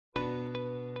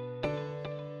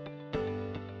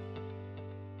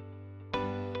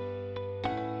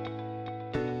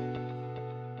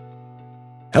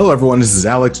Hello, everyone. This is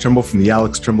Alex Trimble from the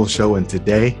Alex Trimble Show. And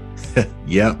today,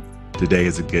 yep, today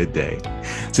is a good day.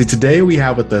 See, today we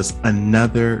have with us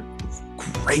another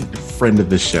great friend of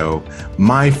the show,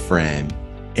 my friend,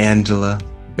 Angela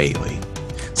Bailey.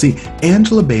 See,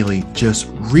 Angela Bailey just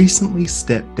recently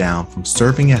stepped down from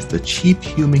serving as the Chief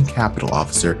Human Capital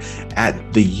Officer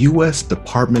at the U.S.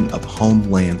 Department of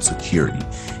Homeland Security.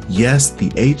 Yes,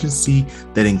 the agency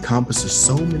that encompasses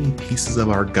so many pieces of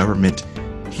our government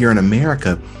here in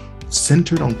America,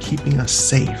 centered on keeping us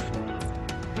safe.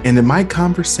 And in my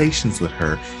conversations with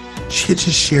her, she had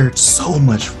just shared so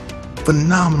much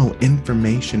phenomenal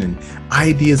information and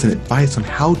ideas and advice on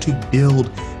how to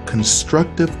build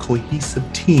constructive, cohesive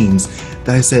teams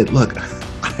that I said, look,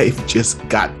 I've just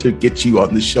got to get you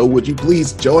on the show. Would you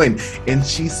please join? And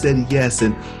she said yes.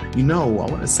 And I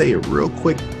want to say a real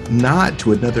quick nod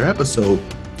to another episode,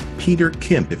 Peter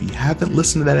Kemp. If you haven't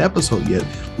listened to that episode yet,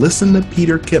 listen to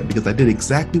Peter Kemp, because I did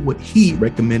exactly what he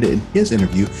recommended in his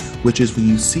interview, which is when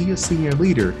you see a senior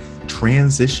leader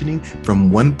transitioning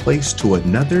from one place to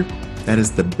another, that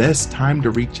is the best time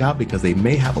to reach out, because they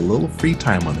may have a little free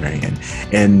time on their hand.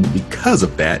 And because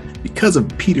of that, because of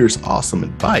Peter's awesome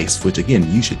advice, which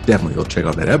again, you should definitely go check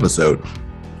out that episode,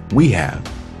 we have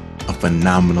a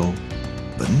phenomenal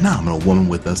woman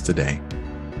with us today.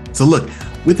 So look,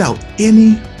 without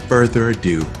any further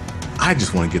ado, I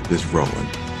just want to get this rolling.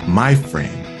 My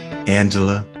friend,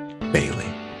 Angela Bailey.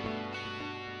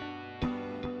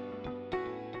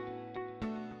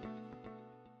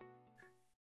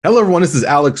 Hello, everyone. This is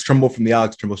Alex Trimble from the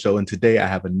Alex Trimble Show. And today I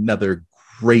have another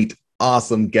great,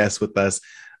 awesome guest with us,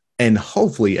 and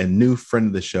hopefully a new friend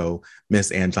of the show,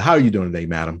 Miss Angela. How are you doing today,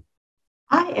 madam?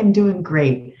 I am doing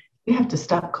great. You have to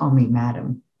stop calling me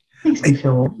madam. Makes me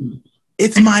feel old.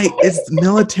 It's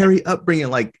military upbringing.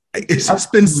 Like, it's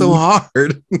just been so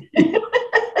hard.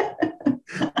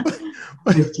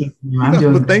 I'm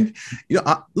doing great.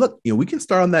 We can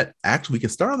start on that. Actually, we can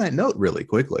start on that note really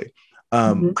quickly.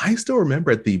 I still remember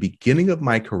at the beginning of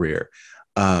my career,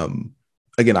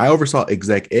 again, I oversaw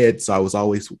exec ed, so I was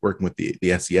always working with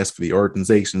the SES for the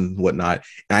organization and whatnot.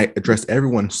 And I addressed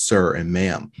everyone sir and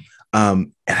ma'am.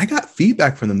 And I got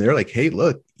feedback from them. They're like, hey,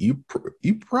 look, you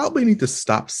probably need to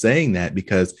stop saying that,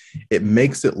 because it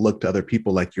makes it look to other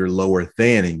people like you're lower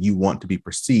than and you want to be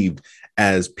perceived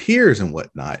as peers and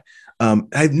whatnot.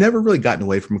 I've never really gotten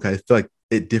away from it, because I feel like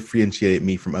it differentiated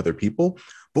me from other people.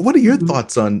 But what are your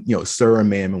thoughts on, sir and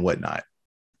ma'am and whatnot?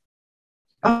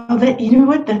 Oh, you know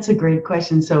what? That's a great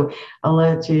question. So I'll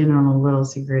let you in on a little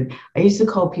secret. I used to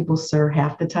call people sir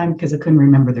half the time because I couldn't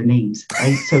remember their names,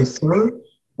 right? So sir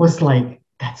was like,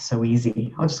 that's so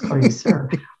easy. I'll just call you sir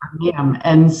or ma'am.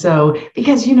 And so,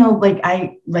 because,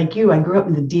 I grew up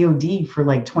in the DOD for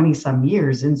like 20 some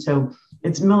years. And so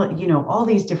it's, all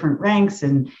these different ranks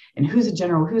and who's a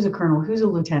general, who's a colonel, who's a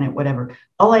lieutenant, whatever.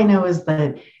 All I know is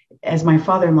that, as my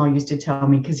father-in-law used to tell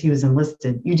me, because he was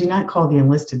enlisted, you do not call the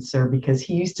enlisted sir, because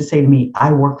he used to say to me,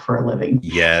 I work for a living.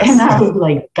 Yes. And I was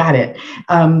like, got it.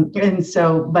 And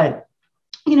so, but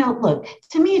look,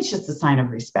 to me, it's just a sign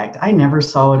of respect. I never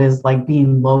saw it as like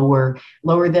being lower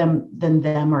than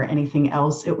them or anything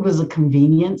else. It was a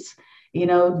convenience,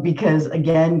 because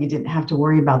again, you didn't have to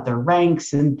worry about their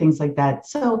ranks and things like that.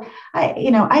 So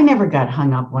I never got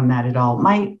hung up on that at all.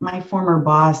 My former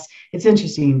boss, it's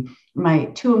interesting.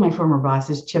 Two of my former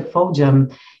bosses, Chip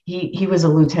Foljam, he was a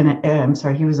lieutenant.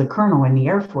 He was a colonel in the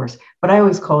Air Force, but I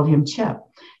always called him Chip.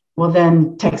 Well,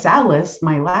 then Tex Atlas,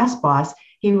 my last boss,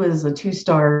 he was a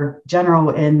 2-star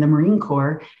general in the Marine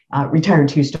Corps, retired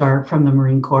 2-star from the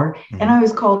Marine Corps. And I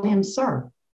always called him sir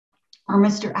or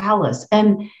Mr. Alice.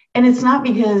 And it's not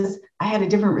because I had a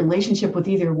different relationship with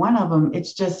either one of them.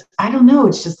 It's just, I don't know.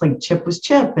 It's just like Chip was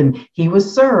Chip and he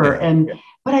was sir.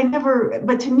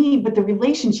 But to me, the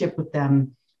relationship with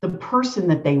them, the person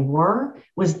that they were,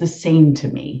 was the same to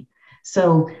me.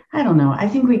 So I don't know. I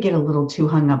think we get a little too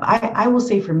hung up. I will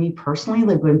say, for me personally,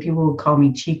 like when people would call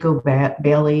me Chico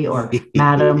Bailey or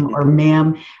madam or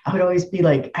ma'am, I would always be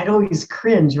like, I'd always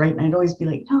cringe, right? And I'd always be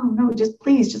like, no, just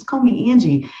call me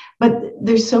Angie. But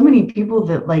there's so many people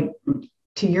that, like,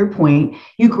 to your point,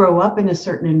 you grow up in a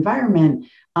certain environment,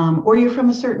 or you're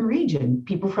from a certain region.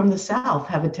 People from the South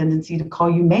have a tendency to call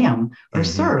you ma'am or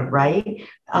sir, right?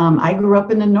 I grew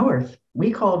up in the North. We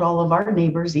called all of our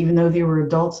neighbors, even though they were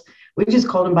adults, we just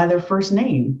called them by their first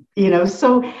name,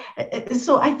 So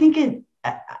I think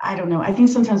I don't know. I think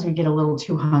sometimes we get a little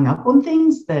too hung up on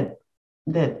things that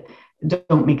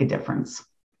don't make a difference.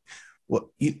 Well,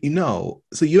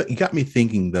 so you got me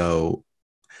thinking, though.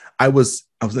 I was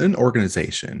in an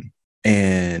organization,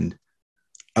 and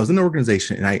I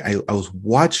was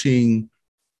watching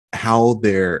how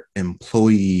their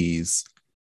employees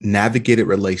navigated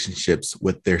relationships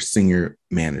with their senior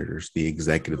managers, the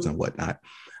executives and whatnot.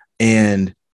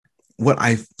 And what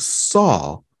I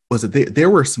saw was that there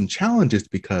were some challenges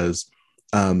because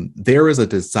there is a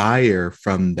desire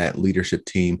from that leadership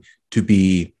team to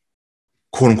be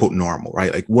quote unquote normal,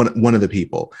 right? Like one of the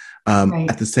people. Right.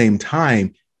 At the same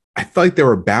time, I felt like there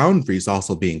were boundaries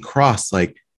also being crossed,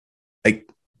 like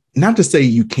not to say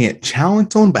you can't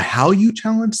challenge someone, but how you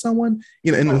challenge someone,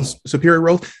 in those superior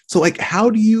roles. So like how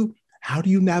do you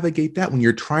navigate that when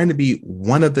you're trying to be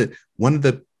one of the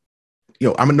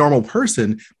I'm a normal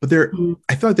person, but Mhm.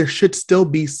 I feel like there should still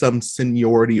be some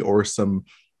seniority or some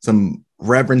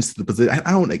reverence to the position.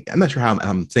 I'm not sure how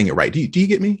I'm saying it right. Do you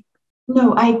get me?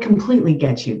 No, I completely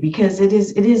get you because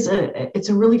it's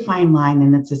a really fine line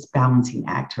and it's this balancing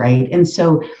act, right? And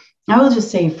so I will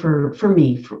just say for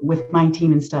me, with my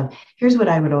team and stuff, here's what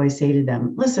I would always say to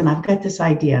them. Listen, I've got this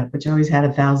idea, which I always had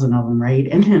 1,000 of them, right?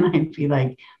 And then I'd be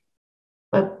like,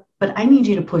 but I need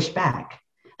you to push back.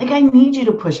 Like I need you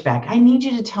to push back. I need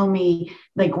you to tell me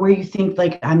like where you think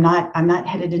like I'm not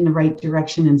headed in the right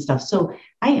direction and stuff. So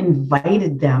I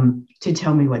invited them to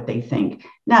tell me what they think.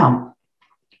 Now,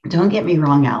 don't get me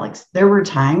wrong, Alex. There were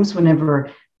times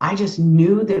whenever I just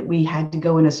knew that we had to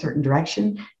go in a certain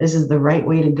direction. This is the right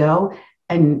way to go.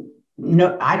 And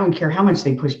no, I don't care how much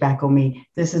they push back on me.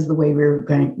 This is the way we're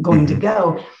going to Mm-hmm.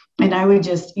 go. And I would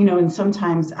just, and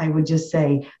sometimes I would just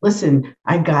say, listen,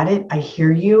 I got it. I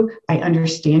hear you. I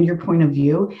understand your point of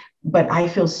view, but I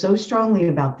feel so strongly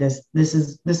about this. This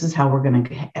is how we're going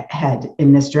to head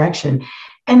in this direction.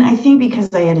 And I think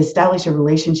because I had established a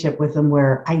relationship with them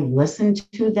where I listened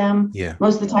to them Yeah.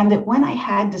 most of the time, that when I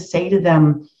had to say to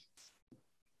them,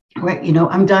 right,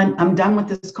 I'm done with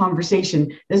this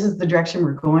conversation, this is the direction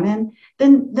we're going in,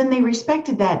 then they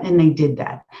respected that and they did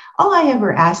that. All I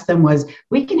ever asked them was,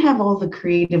 we can have all the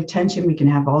creative tension, we can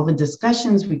have all the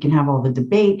discussions, we can have all the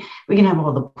debate, we can have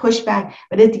all the pushback,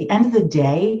 but at the end of the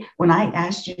day, when I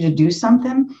asked you to do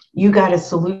something, you got to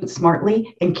salute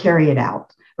smartly and carry it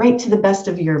out, right, to the best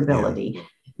of your Yeah. ability.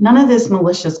 None of this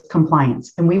malicious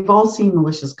compliance. And we've all seen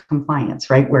malicious compliance,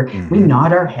 right? Where we Mm-hmm.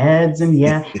 nod our heads and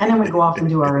yeah, and then we go off and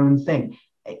do our own thing.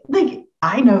 Like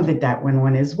I know that went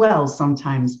on as well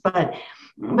sometimes, but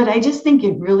I just think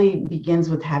it really begins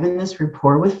with having this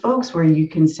rapport with folks where you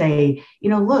can say,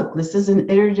 look, this is an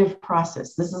iterative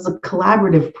process. This is a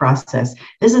collaborative process.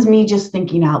 This is me just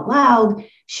thinking out loud.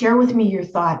 Share with me your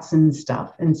thoughts and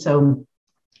stuff. And so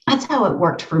that's how it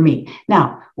worked for me.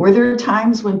 Now, were there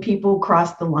times when people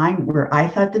crossed the line where I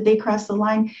thought that they crossed the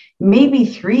line? Maybe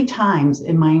 3 times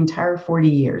in my entire 40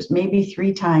 years, maybe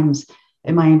 3 times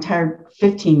in my entire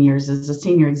 15 years as a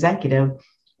senior executive,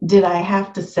 did I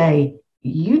have to say,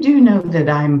 you do know that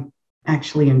I'm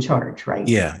actually in charge, right?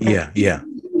 Yeah. Yeah. Yeah.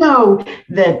 You know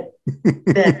that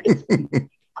it's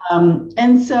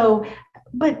and so,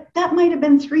 but that might have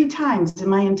been 3 times in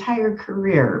my entire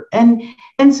career. And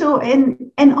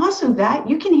also that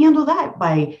you can handle that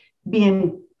by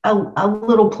being a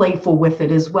little playful with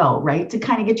it as well, right? To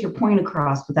kind of get your point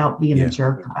across without being a Yeah.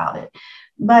 jerk about it.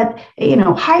 But,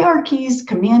 hierarchies,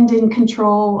 command and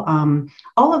control,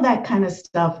 all of that kind of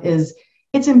stuff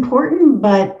it's important,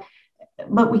 but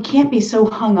we can't be so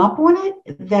hung up on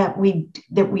it that we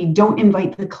don't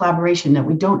invite the collaboration, that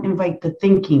we don't invite the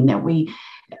thinking, that we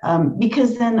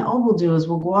because then all we'll do is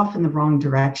we'll go off in the wrong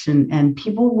direction, and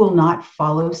people will not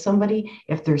follow somebody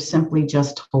if they're simply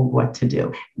just told what to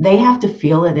do. They have to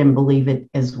feel it and believe it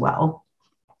as well.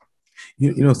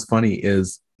 What's funny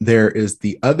is there is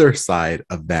the other side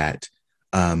of that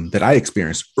that I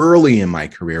experienced early in my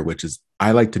career, which is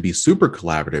I like to be super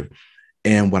collaborative.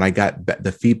 And when I got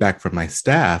the feedback from my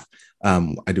staff,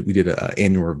 we did an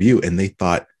annual review, and they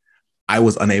thought I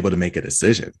was unable to make a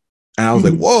decision. And I was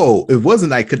like, Mhm. whoa, it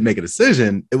wasn't I couldn't make a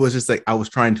decision. It was just like I was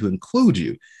trying to include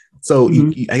you. So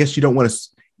Mhm. I guess you don't want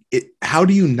to. How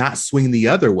do you not swing the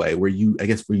other way where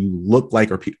where you look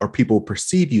like or people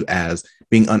perceive you as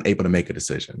being unable to make a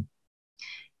decision?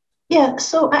 Yeah,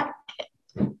 so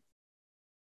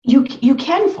you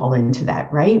can fall into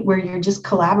that, right, where you're just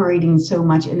collaborating so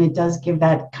much and it does give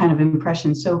that kind of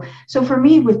impression. So for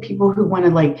me, with people who want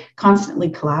to like constantly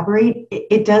collaborate,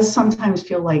 it does sometimes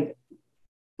feel like,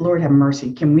 Lord have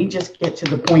mercy, can we just get to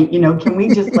the point, can we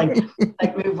just like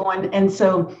move on? And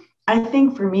so I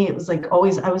think for me it was like I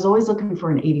was always looking for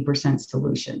an 80%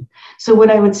 solution. So what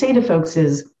I would say to folks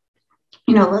is,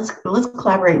 let's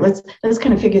collaborate, let's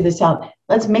kind of figure this out,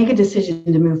 let's make a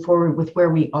decision to move forward with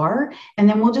where we are, and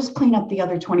then we'll just clean up the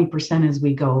other 20% as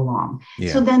we go along.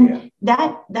 So Yeah. then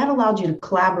that allowed you to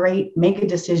collaborate, make a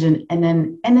decision, and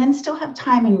then still have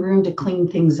time and room to clean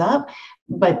things up,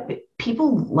 but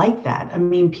people like that. I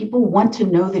mean, people want to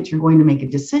know that you're going to make a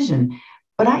decision.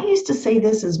 But I used to say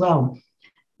this as well.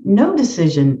 No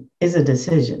decision is a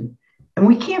decision. And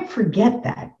we can't forget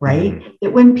that, right? Mm-hmm.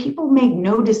 That when people make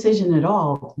no decision at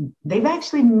all, they've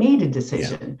actually made a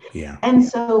decision. Yeah. And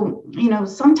so,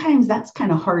 sometimes that's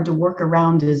kind of hard to work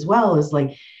around as well, is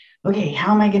like, okay,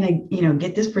 how am I going to,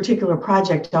 get this particular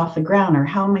project off the ground, or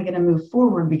how am I going to move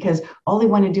forward? Because all they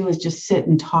want to do is just sit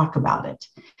and talk about it.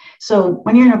 So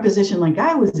when you're in a position like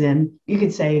I was in, you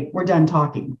could say, we're done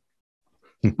talking.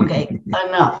 Okay,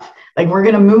 enough. Like, we're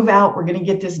going to move out. We're going to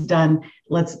get this done.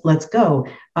 Let's go.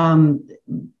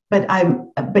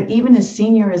 But even as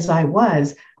senior as I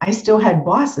was, I still had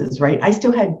bosses, right? I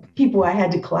still had people I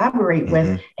had to collaborate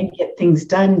with and get things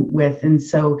done with. And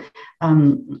so, I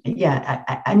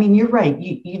mean, you're right.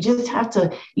 You just have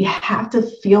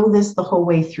to feel this the whole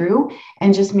way through,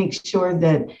 and just make sure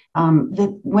that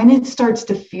that when it starts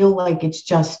to feel like it's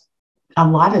just a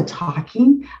lot of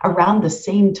talking around the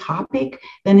same topic,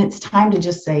 then it's time to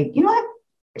just say, you know what,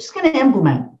 we're just going to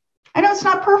implement. I know it's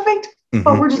not perfect,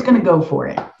 but we're just going to go for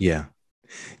it. Yeah.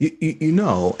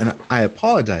 And I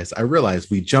apologize. I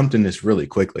realized we jumped in this really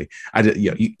quickly. I did.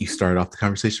 You started off the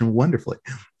conversation wonderfully.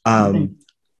 I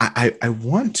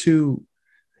want to,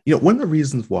 one of the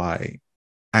reasons why,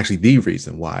 actually the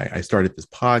reason why I started this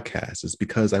podcast is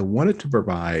because I wanted to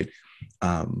provide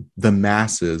the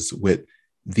masses with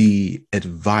the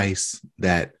advice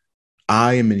that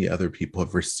I and many other people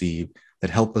have received that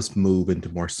help us move into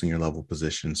more senior level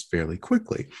positions fairly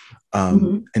quickly.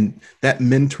 And that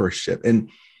mentorship. And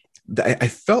I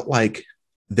felt like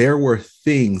there were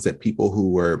things that people who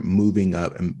were moving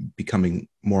up and becoming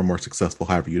more and more successful,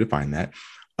 however you define that,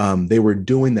 they were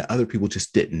doing that other people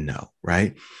just didn't know,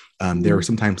 right? There were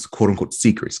sometimes quote unquote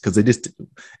secrets, because it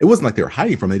wasn't like they were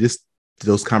hiding from it.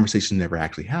 Those conversations never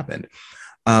actually happened.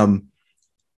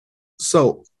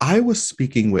 So I was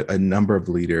speaking with a number of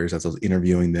leaders as I was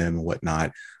interviewing them and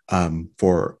whatnot,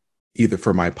 for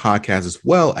my podcast as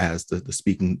well as the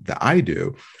speaking that I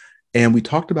do. And we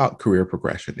talked about career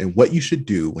progression and what you should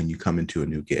do when you come into a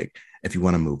new gig if you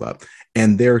want to move up.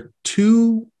 And there are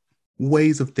two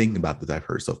ways of thinking about this I've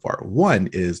heard so far. One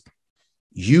is,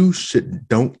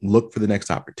 don't look for the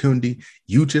next opportunity.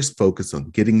 You just focus on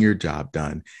getting your job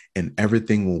done and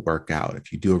everything will work out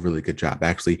if you do a really good job.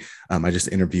 Actually, I just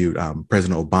interviewed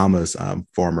President Obama's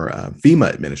former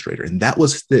FEMA administrator, and that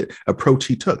was the approach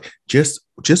he took. Just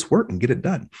work and get it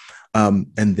done. And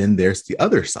then there's the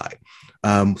other side.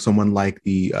 Someone like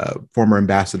the former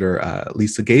ambassador,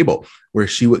 Lisa Gable, where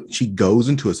she goes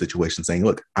into a situation saying,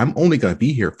 look, I'm only going to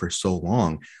be here for so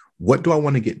long. What do I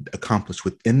want to get accomplished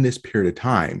within this period of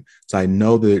time? So I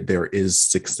know that there is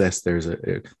success, there's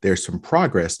some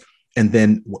progress. And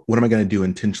then what am I going to do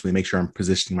intentionally, make sure I'm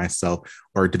positioning myself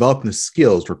or developing the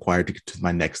skills required to get to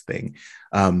my next thing?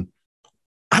 I'd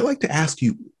like to ask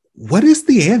you, what is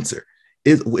the answer?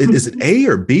 Is it A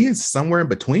or B? Is it somewhere in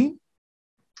between?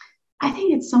 I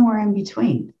think it's somewhere in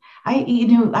between.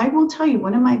 I will tell you,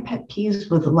 one of my pet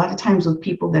peeves with a lot of times with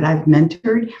people that I've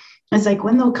mentored is like,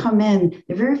 when they'll come in,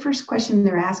 the very first question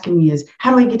they're asking me is,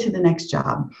 how do I get to the next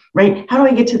job, right? How do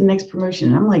I get to the next promotion?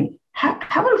 And I'm like, how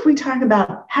about if we talk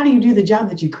about how do you do the job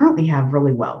that you currently have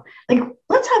really well? Like,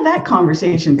 let's have that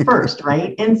conversation first,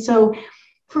 right? And so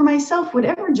for myself,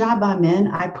 whatever job I'm in,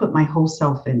 I put my whole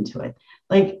self into it.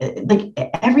 Like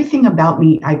everything about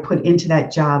me, I put into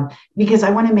that job because I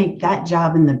want to make that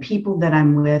job and the people that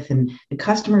I'm with and the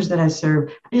customers that I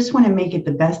serve, I just want to make it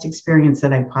the best experience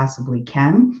that I possibly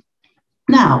can.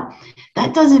 Now,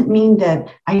 that doesn't mean that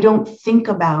I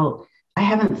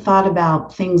haven't thought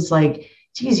about things like,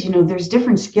 geez, there's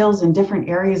different skills and different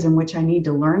areas in which I need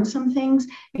to learn some things,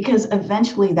 because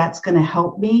eventually that's going to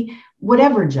help me,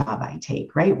 whatever job I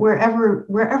take, right?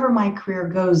 Wherever my career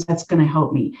goes, that's going to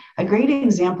help me. A great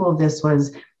example of this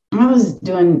was, I was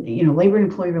doing, labor and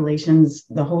employee relations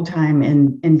the whole time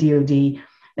in DOD.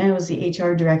 Then I was the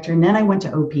HR director, and then I went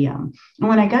to OPM. And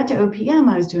when I got to OPM,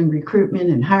 I was doing recruitment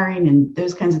and hiring and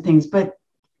those kinds of things. But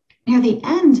near the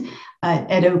end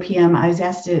at OPM, I was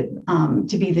asked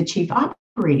to be the chief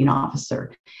operating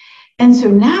officer. And so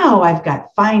now I've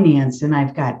got finance and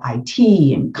I've got IT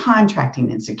and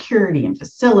contracting and security and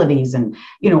facilities and,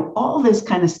 all this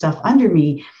kind of stuff under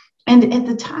me. And at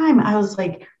the time I was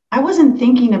like, I wasn't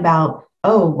thinking about,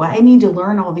 oh, well, I need to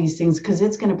learn all these things because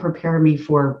it's going to prepare me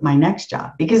for my next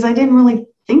job, because I didn't really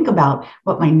think about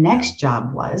what my next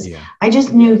job was. Yeah. I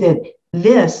just knew that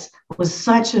this was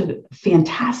such a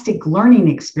fantastic learning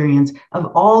experience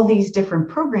of all these different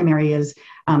program areas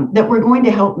that were going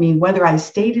to help me, whether I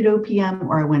stayed at OPM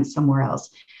or I went somewhere else.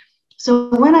 So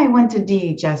when I went to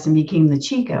DHS and became the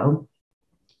Chico,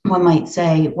 one might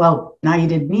say, well, now you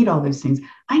didn't need all those things.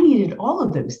 I needed all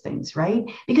of those things, right?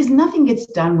 Because nothing gets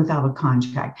done without a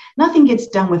contract. Nothing gets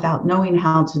done without knowing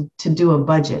how to do a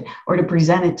budget or to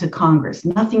present it to Congress.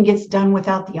 Nothing gets done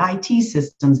without the IT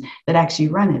systems that actually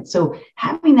run it. So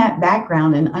having that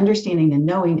background and understanding and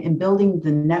knowing and building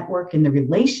the network and the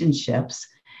relationships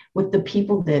with the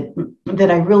people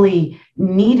that I really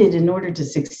needed in order to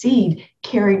succeed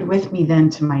carried with me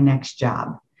then to my next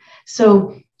job.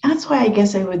 So that's why I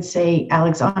guess I would say,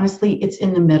 Alex, honestly, it's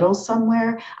in the middle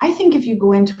somewhere. I think if you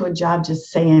go into a job just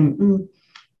saying,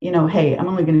 hey, I'm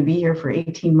only going to be here for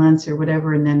 18 months or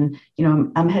whatever, and then,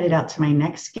 I'm headed out to my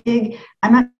next gig,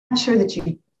 I'm not sure that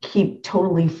you keep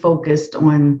totally focused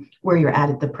on where you're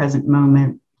at the present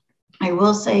moment. I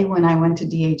will say when I went to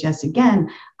DHS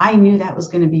again, I knew that was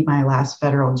going to be my last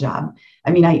federal job. I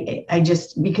mean, I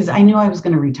just, because I knew I was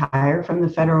going to retire from the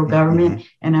federal government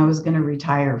and I was going to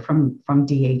retire from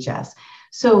DHS.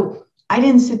 So I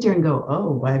didn't sit there and go,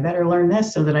 oh, I better learn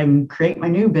this so that I can create my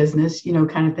new business,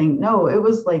 kind of thing. No, it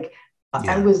was like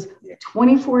I was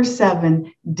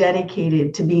 24/7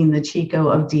 dedicated to being the Chico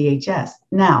of DHS.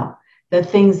 Now, the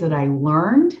things that I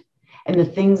learned and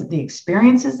the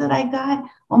experiences that I got,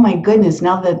 oh my goodness,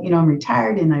 now that, I'm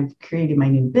retired and I've created my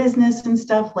new business and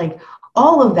stuff, like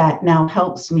all of that now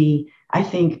helps me, I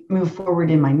think, move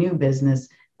forward in my new business.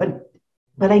 But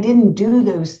I didn't do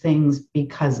those things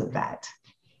because of that.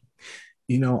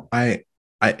 I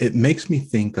it makes me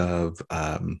think of,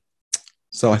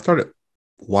 so I started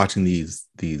watching these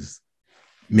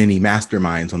mini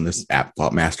masterminds on this app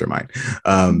called Mastermind.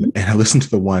 And I listened to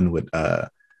the one with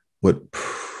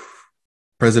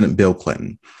President Bill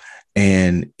Clinton,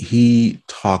 and he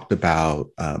talked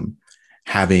about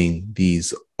having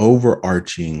these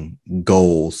overarching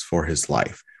goals for his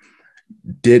life.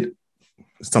 Did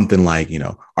something like,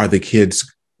 are the kids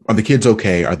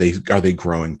okay? Are they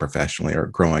growing professionally or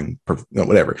growing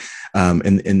whatever?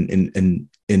 And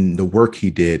in the work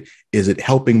he did, is it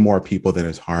helping more people than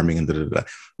it's harming? And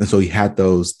so he had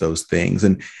those things.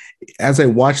 And as I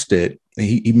watched it,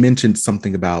 he mentioned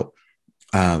something about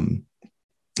having,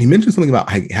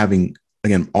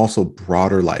 again, also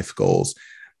broader life goals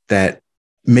that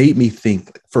made me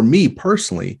think, for me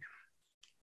personally,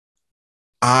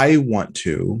 I want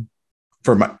to,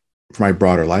 for my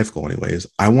broader life goal anyways,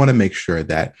 I want to make sure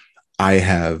that I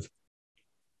have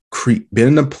been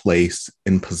in a place,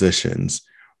 in positions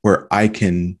where I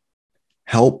can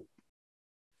help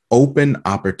open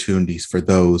opportunities for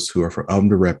those who are from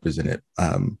underrepresented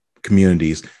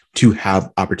communities to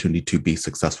have opportunity to be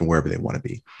successful wherever they want to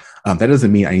be. That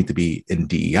doesn't mean I need to be in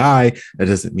DEI. That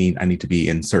doesn't mean I need to be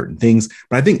in certain things.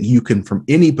 But I think you can, from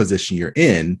any position you're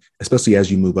in, especially as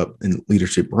you move up in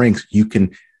leadership ranks, you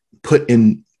can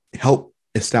help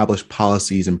establish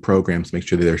policies and programs to make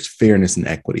sure that there's fairness and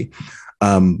equity.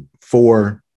 I want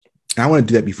to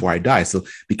do that before I die. So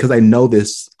because I know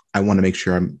this, I want to make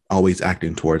sure I'm always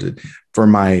acting towards it. For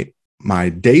my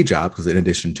day job, because in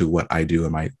addition to what I do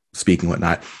in my speaking and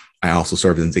whatnot, I also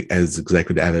serve as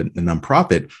executive at a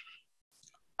nonprofit.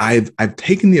 I've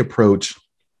taken the approach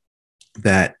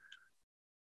that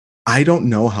I don't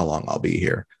know how long I'll be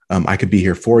here. I could be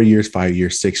here 4 years, 5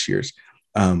 years, 6 years.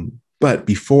 But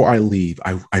before I leave,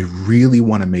 I really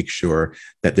want to make sure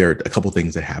that there are a couple of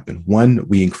things that happen. One,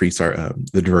 we increase the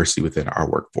diversity within our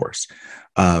workforce.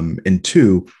 And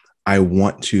two, I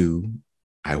want to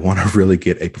really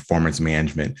get a performance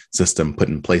management system put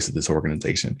in place at this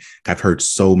organization. I've heard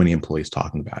so many employees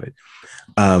talking about it.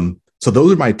 So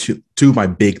those are my two of my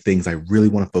big things I really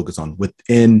want to focus on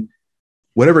within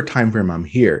whatever time frame I'm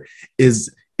here. Is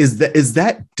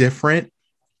that different?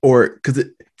 Or because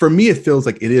for me, it feels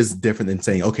like it is different than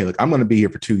saying, okay, look, I'm going to be here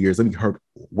for 2 years. Let me hear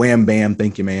wham, bam,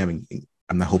 thank you, ma'am. And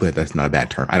I'm not hoping that's not a bad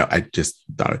term. I just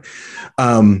thought it.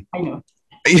 I know.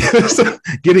 So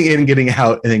getting in, getting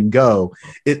out, and then go.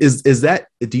 Is that?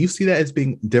 Do you see that as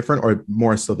being different, or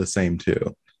more so the same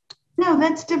too? No,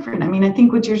 that's different. I mean, I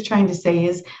think what you're trying to say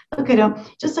is, look,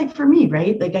 just like for me,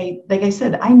 right? Like I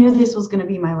said, I knew this was going to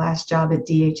be my last job at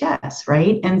DHS,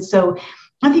 right? And so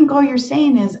I think all you're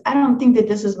saying is, I don't think that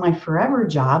this is my forever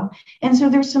job. And so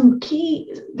there's some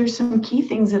key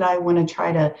things that I want to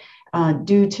try to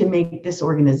do to make this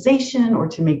organization or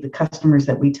to make the customers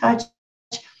that we touch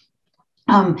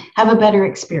have a better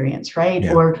experience, right?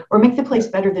 Yeah. Or make the place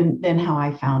better than how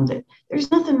I found it. There's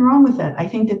nothing wrong with that. I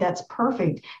think that that's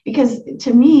perfect, because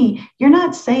to me, you're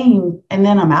not saying, and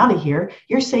then I'm out of here.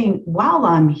 You're saying, while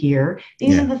I'm here,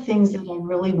 these are the things that I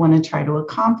really want to try to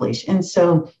accomplish. And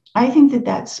so I think that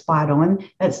that's spot on.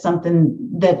 That's something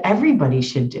that everybody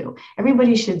should do.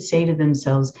 Everybody should say to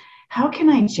themselves, how can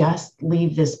I just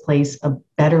leave this place a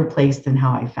better place than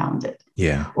how I found it?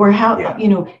 Yeah. Or how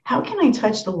can I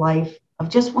touch the life of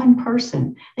just one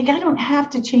person? Like, I don't have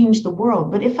to change the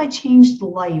world, but if I change the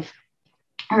life,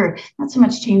 or not so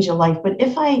much change a life, but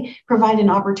if I provide an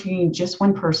opportunity to just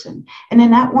one person, and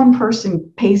then that one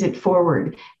person pays it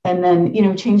forward, and then,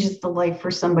 changes the life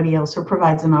for somebody else, or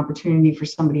provides an opportunity for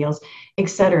somebody else, et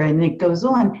cetera, and it goes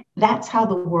on, that's how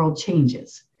the world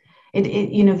changes.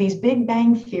 These big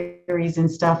bang theories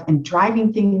and stuff, and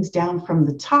driving things down from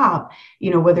the top,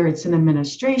 whether it's an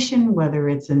administration, whether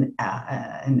it's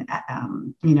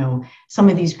some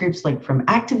of these groups like from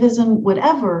activism,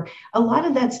 whatever, a lot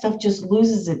of that stuff just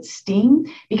loses its steam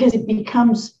because it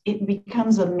becomes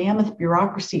a mammoth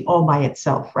bureaucracy all by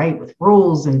itself, right? With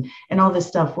rules and all this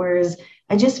stuff. Whereas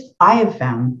I have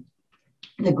found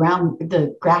the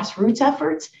grassroots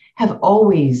efforts have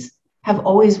always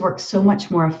worked so much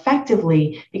more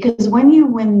effectively, because when you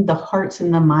win the hearts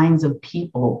and the minds of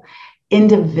people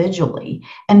individually,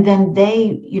 and then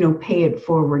they pay it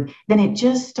forward, then it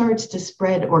just starts to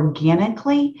spread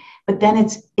organically, but then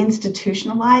it's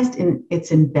institutionalized and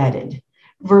it's embedded,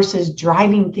 versus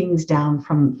driving things down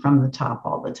from the top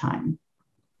all the time.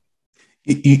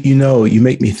 You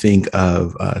make me think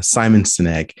of Simon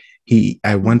Sinek.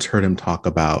 I once heard him talk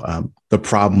about the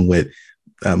problem with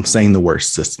saying the word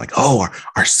system, like, oh,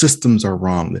 our systems are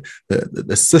wrong.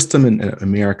 The system in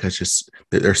America is just,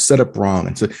 they're set up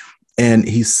wrong. And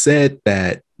he said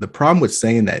that the problem with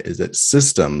saying that is that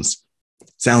systems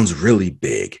sounds really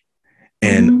big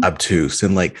and obtuse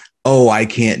and like, oh, I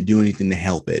can't do anything to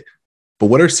help it. But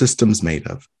what are systems made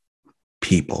of?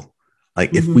 People.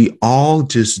 Like if we all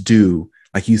just do,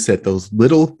 like you said, those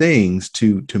little things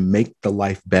to make the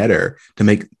life better, to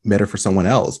make better for someone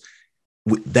else,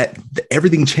 that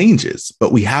everything changes.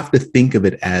 But we have to think of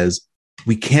it as,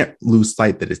 we can't lose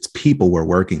sight that it's people we're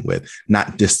working with,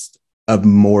 not just a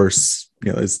more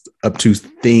this obtuse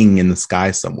thing in the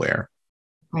sky somewhere.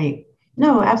 Right.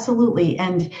 No, absolutely.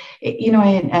 And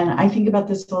I think about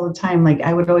this all the time. Like,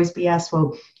 I would always be asked,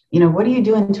 well, what are you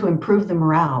doing to improve the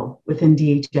morale within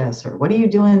DHS? Or what are you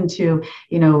doing to,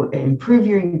 improve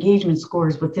your engagement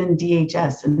scores within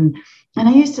DHS? And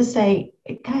I used to say,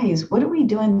 guys, what are we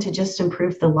doing to just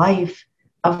improve the life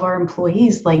of our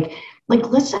employees? Like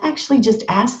let's actually just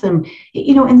ask them,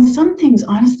 and some things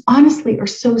honestly are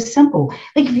so simple.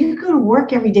 Like, if you go to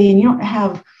work every day and you don't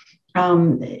have,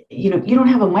 you don't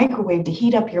have a microwave to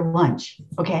heat up your lunch.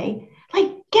 Okay. Like,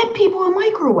 get people a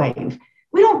microwave.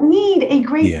 We don't need a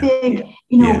great big,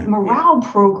 morale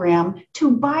program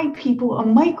to buy people a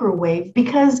microwave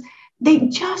because they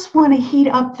just want to heat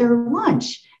up their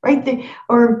lunch, right?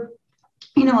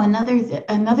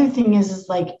 Another thing is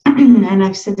like, and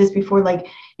I've said this before, like,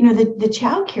 the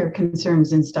childcare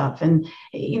concerns and stuff. And,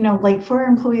 like for our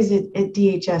employees at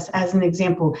DHS, as an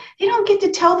example, they don't get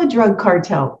to tell the drug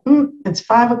cartel, it's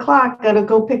 5:00, got to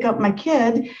go pick up my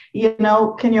kid.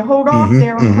 Can you hold off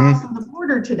there on crossing the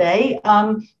border today?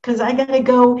 Because I got to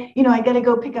go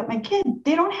pick up my kid.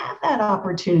 They don't have that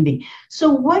opportunity. So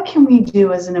what can we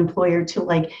do as an employer to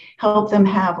like help them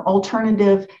have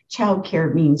alternative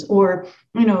childcare means, or,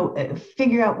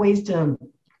 figure out ways to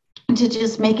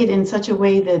just make it in such a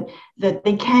way that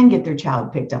they can get their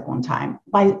child picked up on time,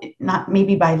 by not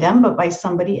maybe by them, but by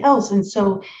somebody else. And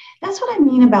so that's what I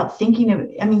mean about Simon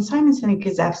Sinek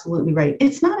is absolutely right.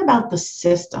 It's not about the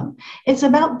system. It's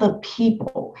about the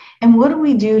people. And what do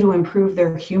we do to improve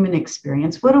their human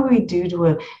experience? What do we do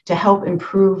to help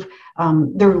improve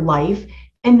their life?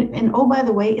 And oh, by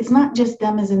the way, it's not just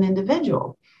them as an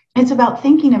individual. It's about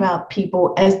thinking about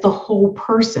people as the whole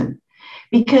person,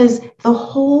 because the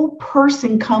whole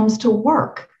person comes to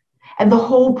work and the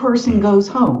whole person goes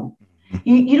home.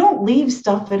 You don't leave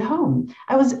stuff at home.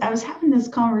 I was having this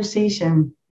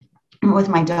conversation with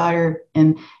my daughter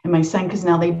and my son, because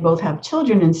now they both have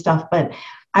children and stuff. But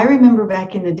I remember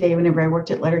back in the day, whenever I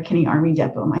worked at Letterkenny Army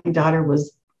Depot, my daughter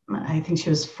was, I think she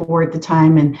was 4 at the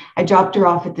time, and I dropped her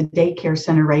off at the daycare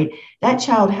center, right? That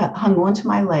child hung onto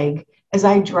my leg as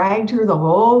I dragged her the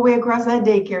whole way across that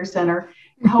daycare center,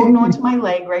 holding onto my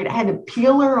leg, right? I had to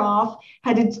peel her off,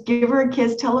 had to give her a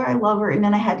kiss, tell her I love her, and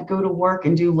then I had to go to work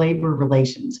and do labor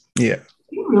relations. Yeah.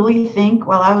 You really think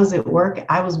while I was at work,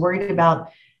 I was worried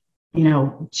about,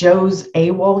 Joe's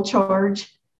AWOL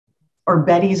charge or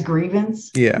Betty's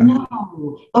grievance? Yeah. No.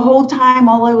 The whole time,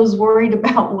 all I was worried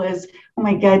about was, oh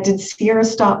my God, did Sierra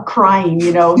stop crying?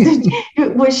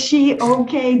 Was she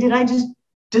okay? Did I just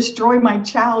destroy my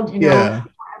child,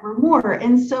 forevermore?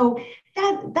 And so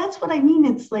that's what I mean.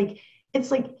 It's like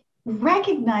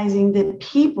recognizing that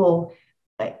people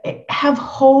have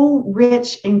whole,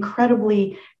 rich,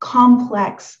 incredibly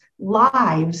complex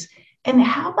lives. And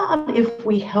how about if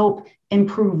we help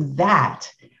improve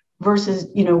that versus,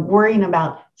 worrying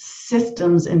about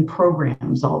systems and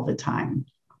programs all the time?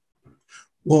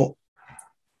 Well,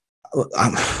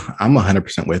 I'm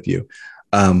 100% with you.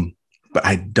 But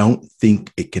I don't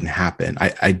think it can happen.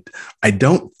 I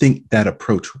don't think that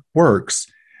approach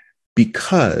works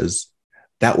because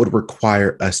that would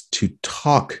require us to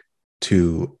talk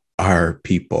to our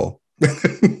people.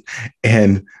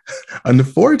 And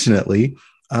unfortunately,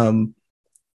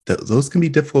 those can be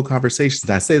difficult conversations.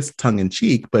 I say it's tongue in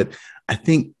cheek, but I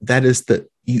think that is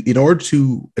in order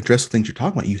to address the things you're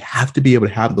talking about, you have to be able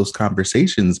to have those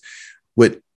conversations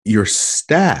with your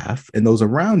staff and those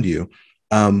around you.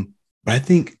 But I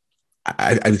think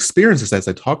I've experienced this as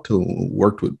I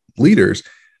worked with leaders.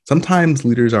 Sometimes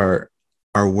leaders are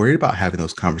worried about having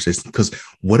those conversations because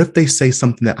what if they say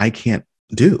something that I can't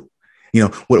do?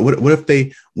 What if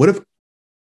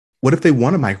they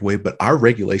want a microwave, but our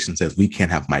regulation says we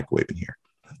can't have microwave in here.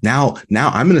 Now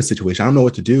I'm in a situation, I don't know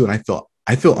what to do. And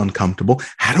I feel uncomfortable.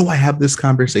 How do I have this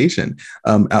conversation?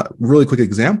 A really quick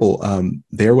example.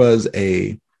 There was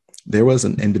an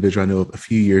individual I know a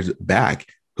few years back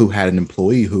who had an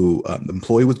employee who the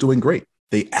employee was doing great.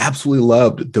 They absolutely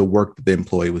loved the work that the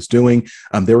employee was doing.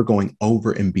 They were going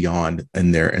over and beyond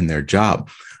in their job.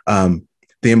 The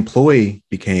employee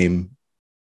became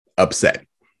upset.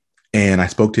 And I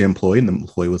spoke to the employee, and the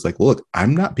employee was like, look,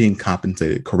 I'm not being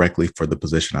compensated correctly for the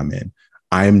position I'm in.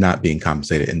 I am not being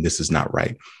compensated, and this is not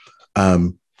right.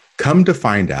 Come to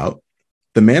find out,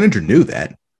 the manager knew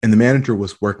that, and the manager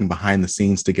was working behind the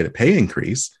scenes to get a pay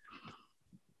increase.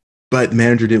 But the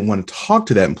manager didn't want to talk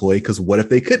to that employee because what if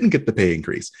they couldn't get the pay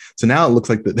increase? So now it looks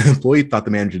like the employee thought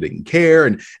the manager didn't care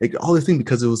and all this thing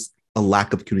because it was a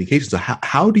lack of communication. So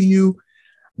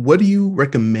what do you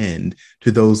recommend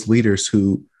to those leaders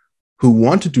who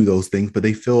want to do those things, but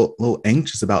they feel a little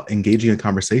anxious about engaging in a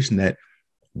conversation that,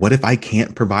 what if I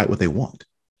can't provide what they want?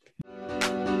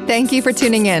 Thank you for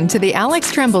tuning in to The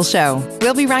Alex Tremble Show.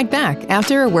 We'll be right back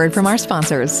after a word from our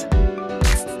sponsors.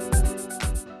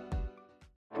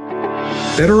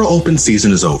 Federal open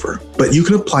season is over, but you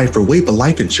can apply for WAEPA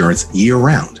life insurance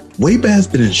year-round. WAEPA has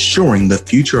been insuring the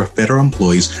future of federal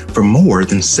employees for more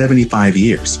than 75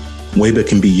 years. WAEPA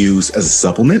can be used as a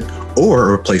supplement or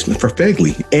a replacement for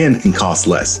FEGLI and can cost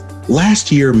less.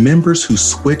 Last year, members who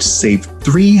switched saved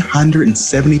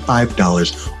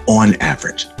 $375 on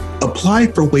average. Apply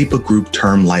for WAEPA Group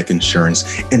Term Life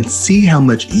Insurance and see how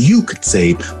much you could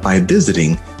save by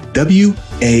visiting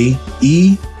WAEPA.org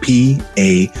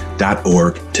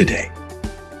today.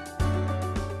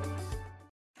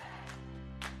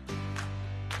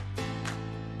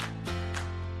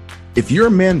 If you're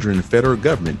a manager in the federal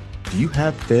government, do you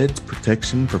have Feds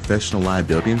Protection Professional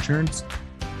Liability Insurance?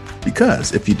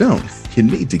 Because if you don't, you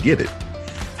need to get it.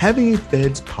 Having a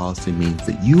Feds policy means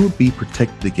that you will be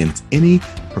protected against any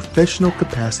professional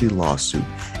capacity lawsuit,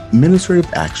 administrative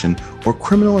action, or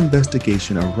criminal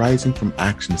investigation arising from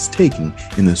actions taken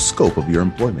in the scope of your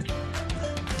employment.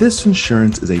 This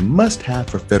insurance is a must-have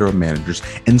for federal managers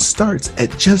and starts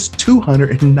at just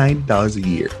 $290 a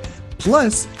year.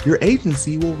 Plus, your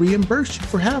agency will reimburse you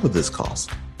for half of this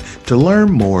cost. To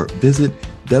learn more, visit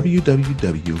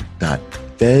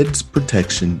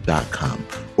www.fedsprotection.com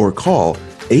or call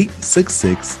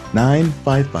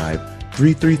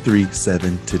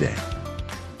 866-955-3337 today.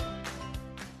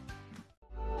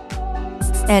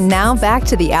 And now back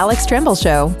to The Alex Tremble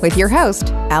Show with your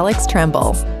host, Alex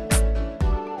Tremble.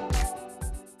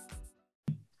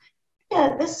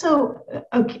 Yeah, so,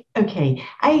 okay.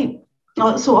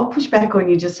 So I'll push back on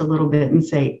you just a little bit and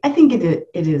say, I think it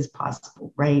is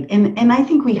possible, right? And I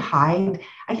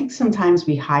think sometimes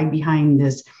we hide behind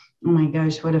this, oh my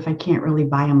gosh, what if I can't really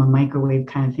buy them a microwave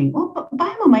kind of thing? Well, buy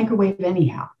them a microwave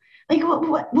anyhow. Like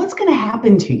what's going to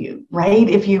happen to you, right?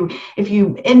 If you,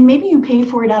 and maybe you pay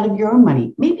for it out of your own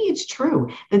money. Maybe it's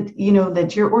true that,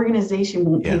 that your organization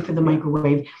won't pay for the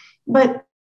microwave, but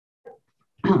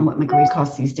I don't know what microwaves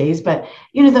cost these days, but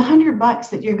the $100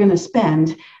 that you're going to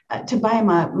spend to buy them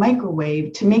a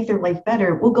microwave to make their life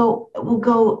better will go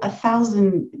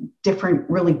 1,000 different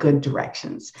really good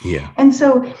directions. Yeah. And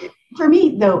so for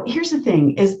me, though, here's the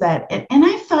thing is that, and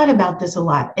I've thought about this a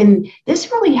lot, and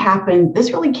this really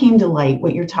came to light,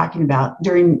 what you're talking about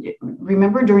during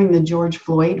the George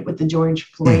Floyd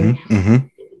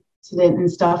incident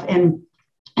and stuff. And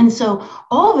so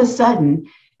all of a sudden,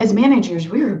 as managers,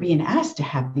 we were being asked to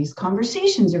have these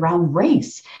conversations around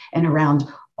race and around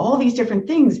all these different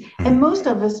things. And most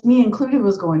of us, me included,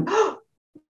 was going, oh,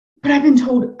 but I've been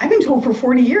told for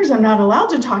 40 years I'm not allowed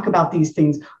to talk about these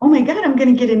things. Oh my God, I'm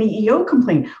going to get an EEO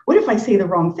complaint. What if I say the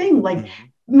wrong thing? Like,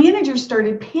 managers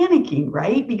started panicking,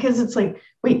 right? Because it's like,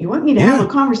 wait, you want me to have a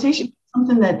conversation,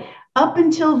 something that up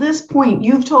until this point,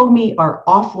 you've told me are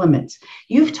off limits.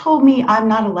 You've told me I'm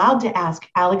not allowed to ask,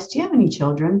 Alex, do you have any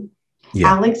children? Yeah.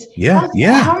 Alex, Yeah.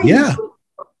 how are you?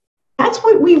 That's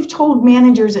what we've told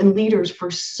managers and leaders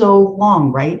for so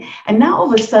long, right? And now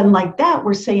all of a sudden, like that,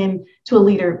 we're saying to a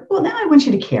leader, well, now I want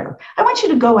you to care. I want you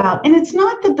to go out. And it's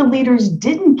not that the leaders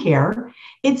didn't care.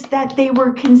 It's that they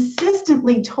were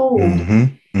consistently told,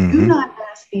 do not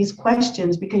ask these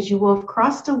questions because you will have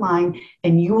crossed a line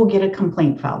and you will get a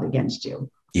complaint filed against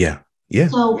you. Yeah. Yeah.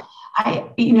 So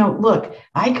look,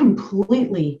 I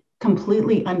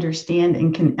completely understand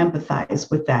and can empathize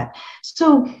with that.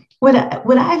 So what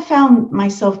I found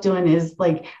myself doing is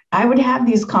like I would have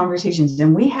these conversations,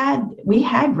 and we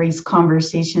had race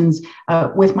conversations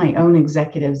with my own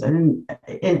executives, and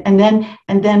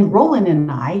then Roland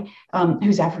and I,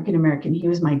 who's African American, he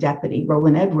was my deputy,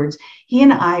 Roland Edwards. He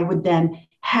and I would then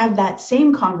have that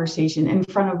same conversation in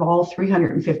front of all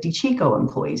 350 Chico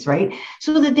employees, right?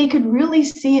 So that they could really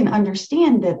see and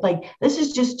understand that, like, this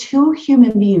is just two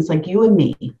human beings like you and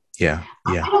me. Yeah.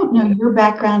 I don't know your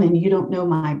background and you don't know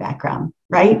my background,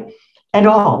 right? At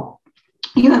all.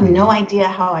 You have no idea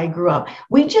how I grew up.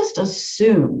 We just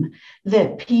assume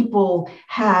that people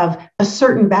have a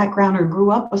certain background or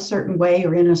grew up a certain way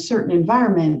or in a certain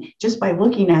environment just by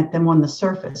looking at them on the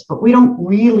surface. But we don't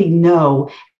really know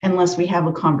unless we have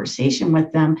a conversation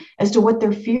with them as to what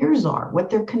their fears are, what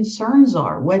their concerns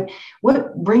are,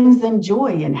 what brings them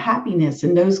joy and happiness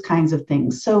and those kinds of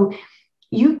things. So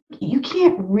you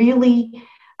can't really,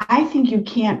 I think you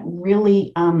can't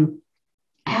really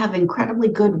have incredibly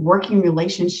good working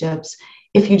relationships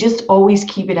if you just always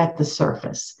keep it at the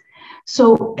surface.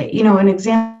 So, an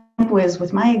example is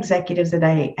with my executives that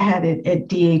I had at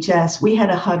DHS, we had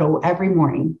a huddle every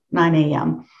morning, 9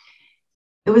 a.m.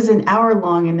 It was an hour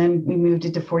long, and then we moved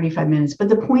it to 45 minutes. But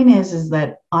the point is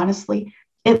that honestly,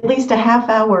 at least a half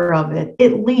hour of it,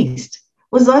 at least,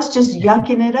 was us just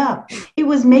yucking it up. It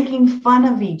was making fun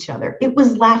of each other. It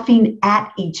was laughing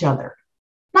at each other.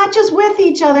 Not just with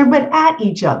each other, but at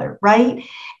each other, right?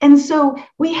 And so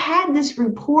we had this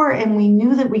rapport, and we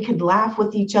knew that we could laugh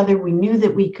with each other. We knew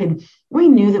that we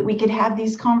could have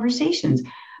these conversations.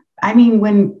 I mean,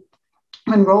 when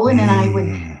Roland and I would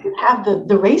have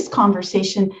the race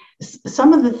conversation,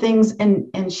 some of the things,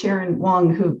 and Sharon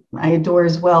Wong, who I adore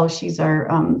as well, she's our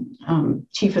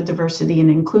chief of diversity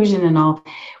and inclusion and all.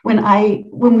 When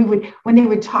they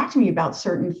would talk to me about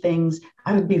certain things,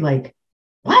 I would be like,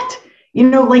 what?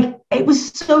 Like it was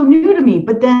so new to me,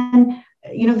 but then,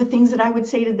 the things that I would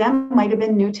say to them might've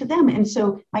been new to them. And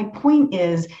so my point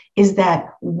is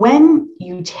that when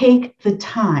you take the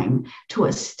time to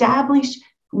establish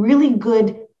really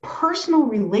good personal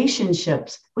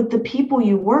relationships with the people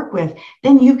you work with,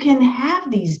 then you can have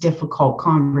these difficult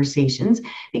conversations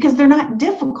because they're not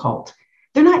difficult.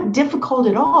 They're not difficult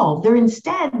at all. They're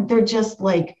just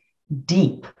like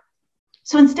deep.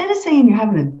 So instead of saying you're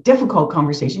having a difficult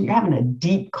conversation, you're having a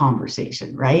deep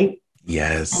conversation, right?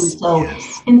 Yes.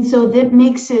 And so that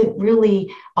makes it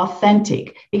really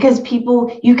authentic because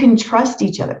you can trust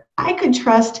each other. I could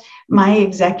trust my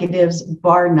executives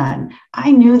bar none.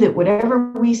 I knew that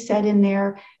whatever we said in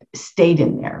there stayed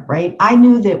in there, right? I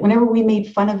knew that whenever we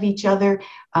made fun of each other,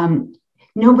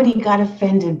 nobody got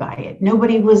offended by it.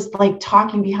 Nobody was like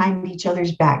talking behind each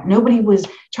other's back. Nobody was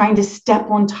trying to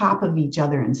step on top of each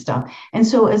other and stuff. And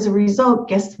so as a result,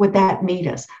 guess what that made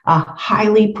us? A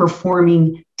highly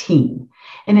performing team.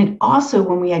 And it also,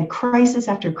 when we had crisis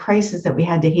after crisis that we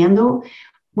had to handle,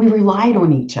 we relied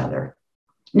on each other.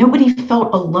 Nobody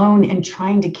felt alone in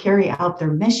trying to carry out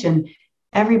their mission.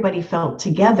 Everybody felt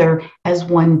together as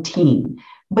one team.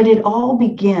 But it all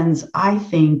begins, I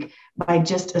think, by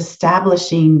just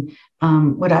establishing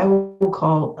what I will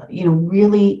call,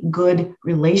 really good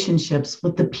relationships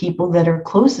with the people that are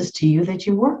closest to you that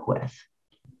you work with.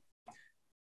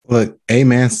 Look,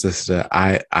 amen, sister.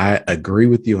 I agree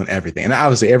with you on everything. And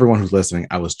obviously, everyone who's listening,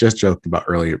 I was just joking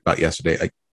about yesterday,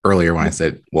 like earlier when I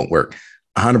said it won't work.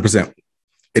 100%.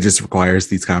 It just requires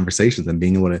these conversations and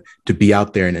being able to be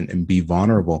out there and be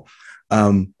vulnerable.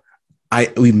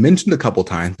 We mentioned a couple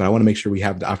times, but I want to make sure we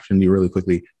have the opportunity really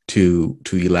quickly to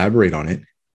elaborate on it.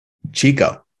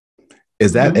 Chico,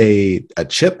 is that a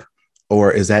chip,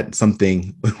 or is that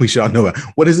something we should all know about?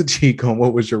 What is a Chico, and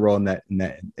what was your role in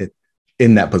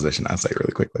that position? I'll say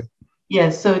really quickly.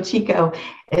 Yes, so Chico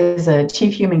is a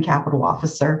chief human capital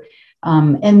officer.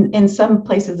 And in some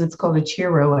places it's called a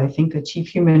CHIRO, I think, a chief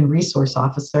human resource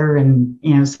officer. And,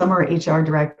 some are HR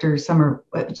directors, some are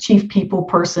chief people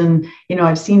person.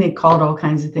 I've seen it called all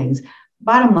kinds of things.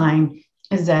 Bottom line,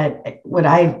 is that what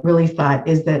I really thought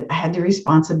is that I had the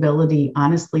responsibility,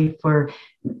 honestly, for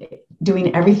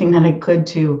doing everything that I could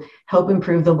to help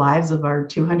improve the lives of our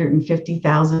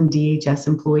 250,000 DHS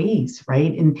employees,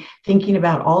 right? And thinking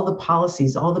about all the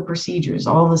policies, all the procedures,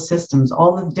 all the systems,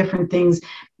 all the different things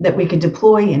that we could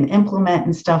deploy and implement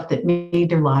and stuff that made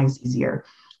their lives easier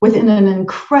within an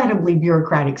incredibly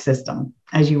bureaucratic system,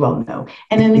 as you well know,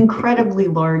 and an incredibly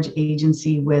large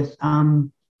agency with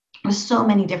so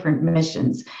many different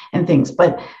missions and things.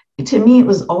 But to me, it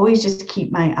was always just to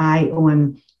keep my eye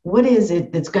on what is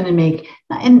it that's going to make.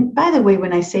 And by the way,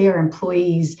 when I say our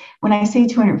employees, when I say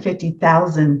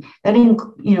 250,000, that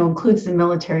includes the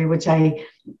military, which I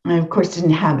of course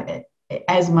didn't have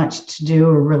as much to do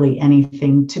or really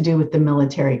anything to do with the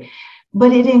military.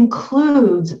 But it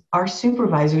includes our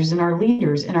supervisors and our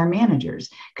leaders and our managers,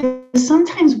 because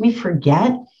sometimes we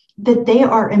forget that they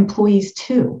are employees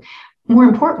too. More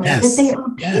importantly, that they are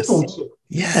people too,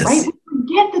 right? We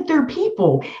forget that they're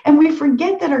people, and we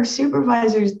forget that our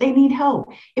supervisors, they need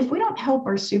help. If we don't help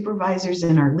our supervisors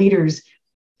and our leaders,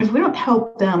 if we don't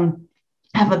help them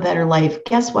have a better life,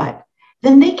 guess what?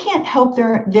 Then they can't help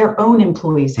their own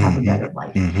employees have a better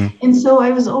life. And so I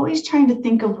was always trying to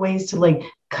think of ways to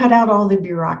cut out all the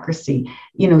bureaucracy,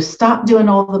 stop doing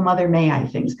all the Mother May I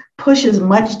things, push as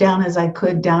much down as I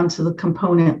could down to the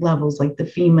component levels like the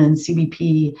FEMA and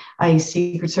CBP,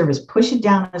 Secret Service, push it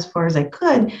down as far as I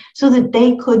could so that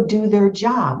they could do their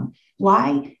job.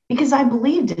 Why? Because I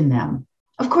believed in them.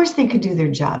 Of course they could do their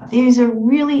job. These are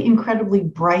really incredibly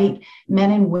bright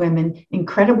men and women,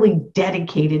 incredibly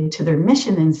dedicated to their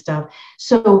mission and stuff.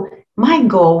 So my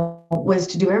goal was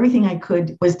to do everything I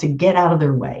could, was to get out of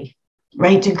their way,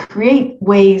 right? To create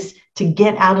ways to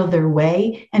get out of their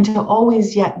way and to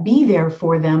always yet be there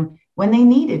for them when they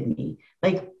needed me.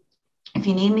 Like, if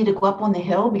you need me to go up on the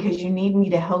Hill because you need me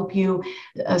to help you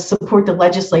support the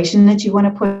legislation that you want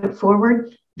to put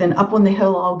forward, then up on the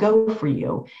Hill, I'll go for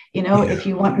you. If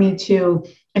you want me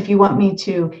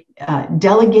to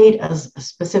delegate a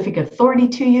specific authority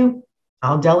to you,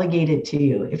 I'll delegate it to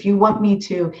you. If you want me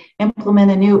to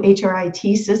implement a new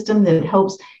HRIT system that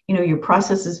helps, your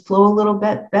processes flow a little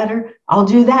bit better, I'll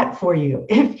do that for you.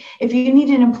 If you need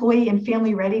an employee and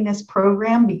family readiness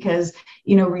program because,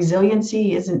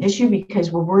 resiliency is an issue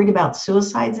because we're worried about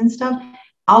suicides and stuff,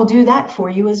 I'll do that for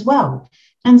you as well.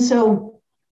 And so,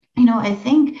 I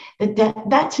think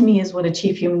that to me is what a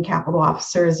chief human capital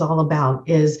officer is all about,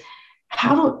 is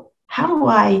how do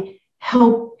I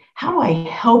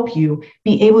help you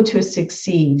be able to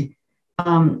succeed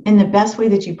in the best way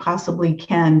that you possibly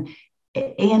can,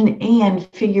 and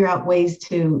figure out ways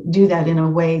to do that in a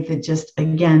way that just,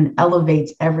 again,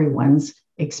 elevates everyone's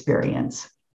experience.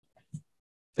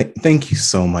 Thank you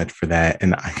so much for that.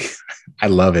 And I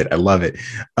love it. I love it.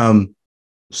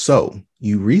 So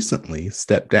you recently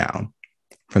stepped down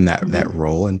from that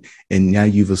role, and now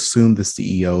you've assumed the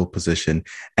CEO position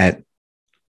at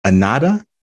Ananda.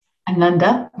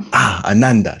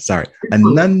 Sorry.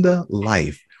 Ananda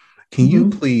Life. Can you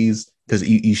please, because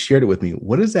you shared it with me,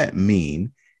 what does that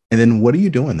mean? And then what are you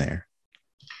doing there?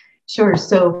 Sure.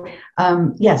 So,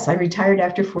 yes, I retired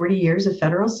after 40 years of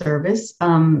federal service.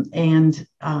 And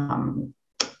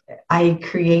I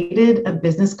created a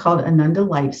business called Ananda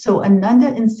Life. So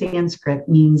Ananda in Sanskrit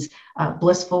means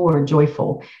blissful or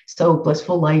joyful. So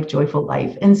blissful life, joyful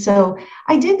life. And so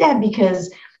I did that because,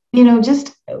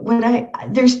 just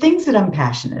there's things that I'm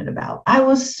passionate about. I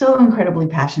was so incredibly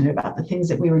passionate about the things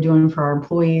that we were doing for our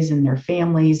employees and their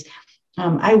families.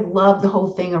 I love the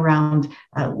whole thing around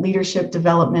leadership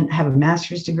development. I have a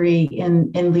master's degree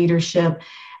in leadership.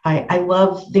 I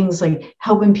love things like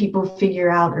helping people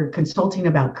figure out or consulting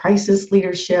about crisis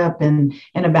leadership and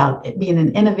about being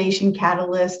an innovation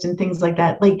catalyst and things like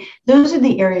that. Like, those are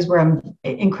the areas where I'm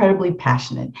incredibly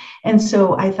passionate. And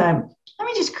so I thought, let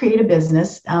me just create a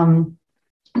business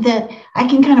that I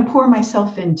can kind of pour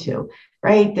myself into,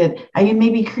 right? That I can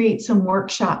maybe create some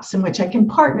workshops in which I can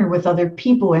partner with other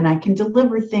people and I can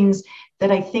deliver things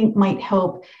that I think might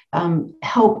help an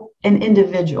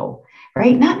individual.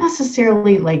 Right? Not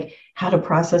necessarily like how to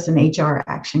process an HR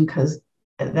action, because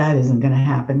that isn't going to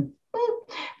happen.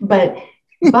 But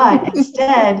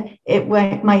instead,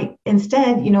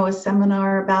 a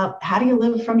seminar about how do you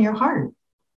live from your heart?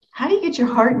 How do you get your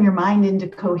heart and your mind into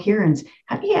coherence?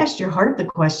 How do you ask your heart the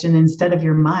question instead of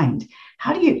your mind?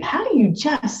 How do you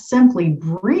just simply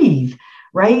breathe?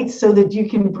 Right? So that you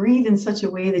can breathe in such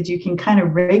a way that you can kind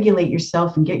of regulate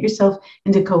yourself and get yourself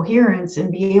into coherence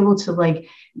and be able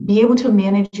to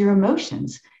manage your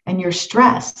emotions and your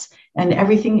stress and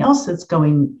everything else that's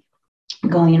going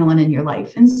on in your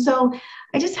life. And so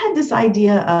I just had this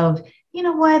idea of, you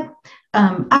know what,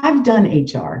 I've done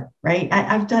HR, right?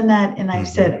 I've done that, and I've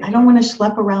said I don't want to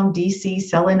schlep around DC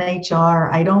selling HR.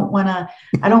 I don't want to.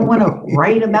 I don't want to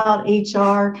write about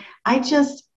HR. I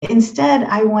just instead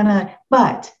I want to,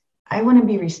 but I want to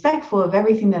be respectful of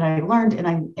everything that I learned,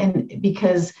 and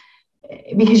because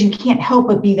you can't help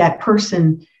but be that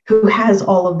person who has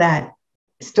all of that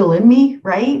still in me,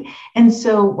 right? And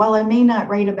so while I may not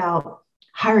write about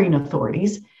hiring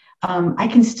authorities, I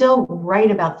can still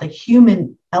write about the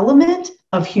human element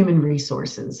of human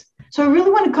resources. So I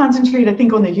really want to concentrate, I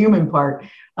think, on the human part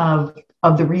of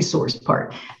the resource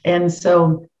part. And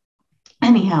so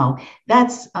anyhow,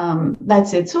 that's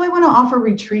it. So I want to offer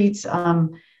retreats.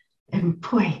 And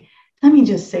boy, let me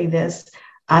just say this.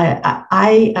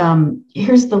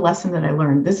 Here's the lesson that I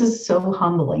learned. This is so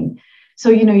humbling. So,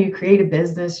 you create a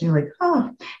business, and you're like, oh,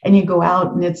 and you go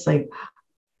out and it's like,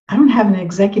 I don't have an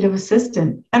executive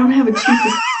assistant. I don't have a chief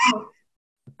of staff.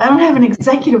 I don't have an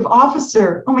executive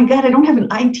officer. Oh my God, I don't have an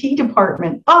IT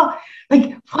department. Oh,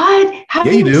 like what? How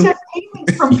do you accept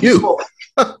payments from people?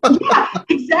 Yeah,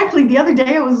 exactly. The other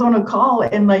day I was on a call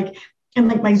and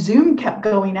my Zoom kept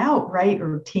going out, right?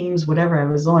 Or Teams, whatever I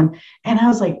was on. And I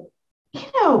was like,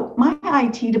 my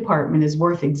IT department is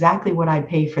worth exactly what I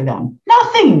pay for them.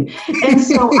 Nothing. And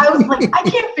so I was like, I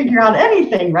can't figure out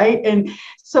anything, right? And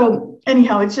so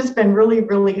anyhow, it's just been really,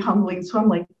 really humbling. So I'm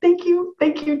like, thank you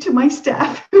to my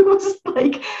staff who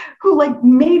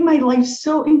made my life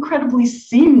so incredibly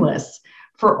seamless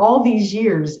for all these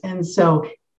years. And so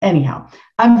anyhow,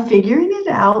 I'm figuring it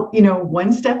out,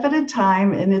 one step at a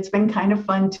time, and it's been kind of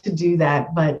fun to do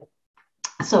that. But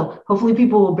so hopefully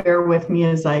people will bear with me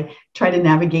as I try to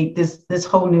navigate this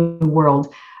whole new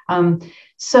world.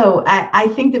 So I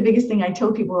think the biggest thing I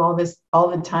tell people all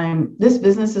the time, this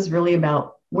business is really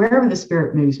about wherever the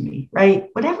spirit moves me, right?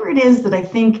 Whatever it is that I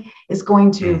think is going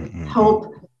to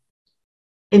help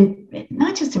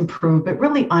not just improve, but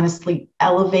really honestly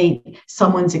elevate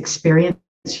someone's experience,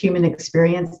 human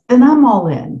experience, then I'm all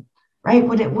in, right?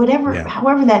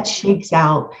 However that shakes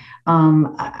out.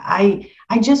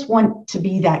 I just want to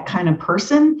be that kind of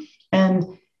person, and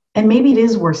maybe it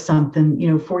is worth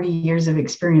something, 40 years of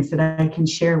experience that I can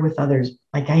share with others,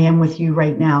 like I am with you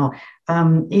right now.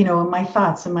 My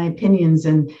thoughts and my opinions,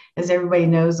 and as everybody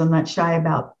knows, I'm not shy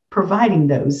about providing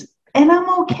those. And I'm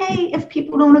okay if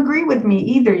people don't agree with me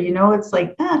either. It's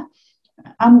like,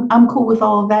 I'm cool with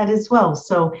all of that as well.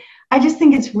 So I just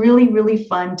think it's really, really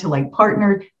fun to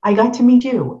partner. I got to meet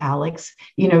you, Alex,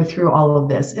 through all of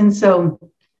this. And so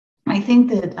I think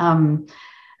that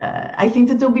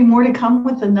there'll be more to come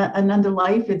with another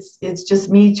life. It's just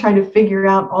me trying to figure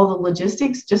out all the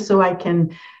logistics just so I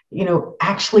can,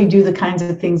 actually do the kinds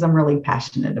of things I'm really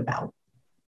passionate about.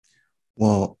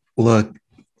 Well, look,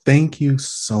 thank you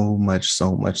so much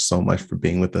for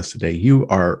being with us today. You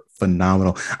are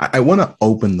phenomenal. I want to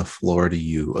open the floor to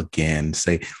you again.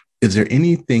 Say, is there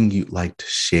anything you'd like to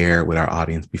share with our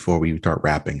audience before we start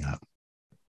wrapping up?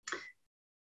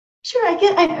 Sure. I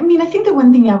think the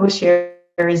one thing I will share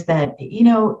is that,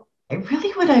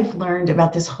 really what I've learned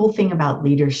about this whole thing about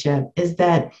leadership is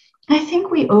that I think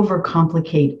we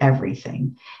overcomplicate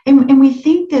everything, and we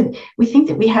think that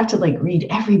we have to read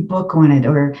every book on it,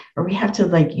 or we have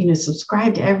to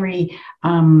subscribe to every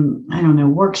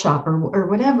workshop or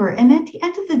whatever. And at the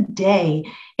end of the day,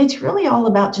 it's really all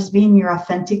about just being your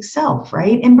authentic self,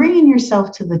 right? And bringing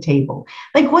yourself to the table.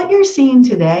 Like what you're seeing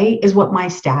today is what my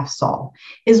staff saw,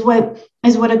 is what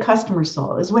a customer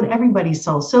saw, is what everybody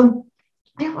saw. So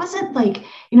there wasn't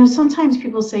sometimes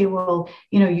people say, well,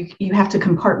 you have to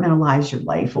compartmentalize your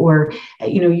life, or,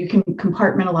 you can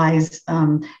compartmentalize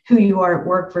who you are at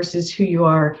work versus who you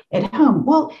are at home.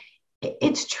 Well,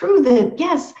 it's true that,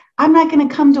 yes, I'm not going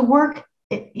to come to work,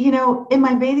 in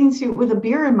my bathing suit with a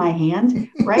beer in my hand,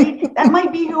 right? That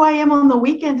might be who I am on the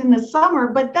weekend in the summer,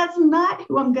 but that's not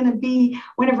who I'm going to be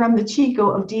whenever I'm the Chico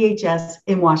of DHS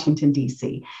in Washington,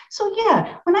 D.C. So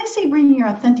yeah, when I say bring your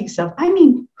authentic self, I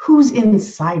mean who's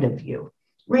inside of you,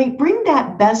 right? Bring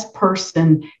that best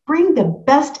person, bring the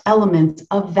best elements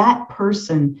of that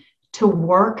person to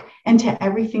work and to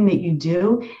everything that you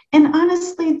do. And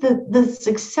honestly, the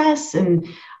success and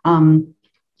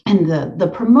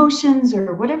the promotions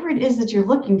or whatever it is that you're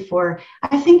looking for,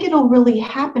 I think it'll really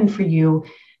happen for you.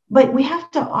 But we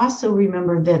have to also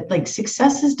remember that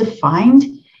success is defined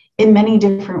in many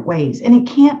different ways, and it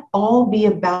can't all be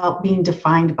about being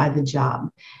defined by the job.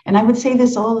 And I would say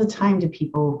this all the time to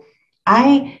people,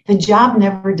 the job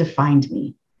never defined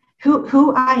me.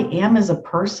 who I am as a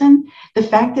person, the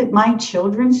fact that my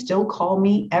children still call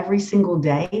me every single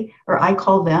day, or I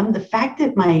call them, the fact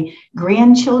that my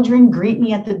grandchildren greet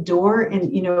me at the door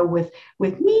and, with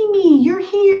Mimi, you're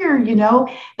here,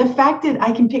 the fact that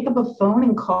I can pick up a phone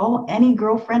and call any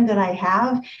girlfriend that I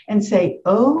have and say,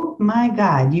 oh my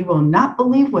God, you will not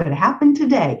believe what happened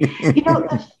today.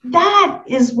 That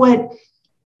is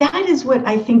what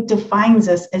I think defines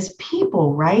us as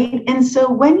people, right? And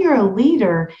so when you're a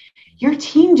leader, your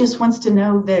team just wants to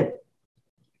know that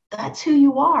that's who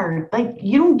you are. Like,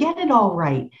 you don't get it all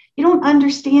right. You don't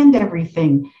understand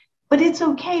everything, but it's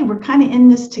okay. We're kind of in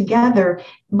this together.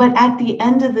 But at the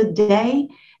end of the day,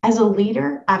 as a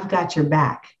leader, I've got your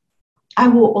back. I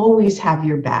will always have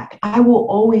your back. I will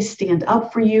always stand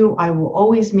up for you. I will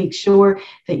always make sure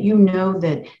that you know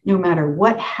that no matter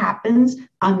what happens,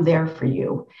 I'm there for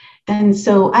you. And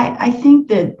so I think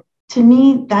that, to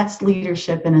me, that's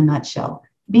leadership in a nutshell.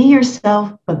 Be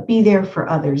yourself, but be there for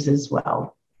others as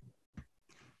well.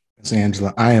 So,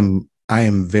 Angela, I am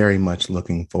very much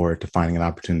looking forward to finding an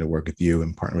opportunity to work with you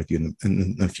and partner with you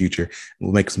in the future.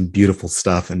 We'll make some beautiful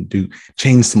stuff and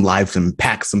change some lives and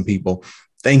impact some people.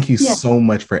 Thank you so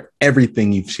much for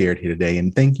everything you've shared here today.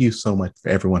 And thank you so much for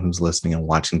everyone who's listening and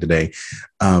watching today.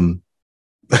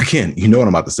 Again, you know what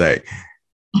I'm about to say.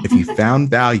 If you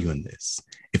found value in this,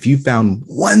 if you found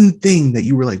one thing that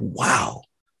you were like, wow,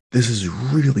 this is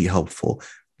really helpful,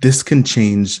 this can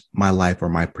change my life or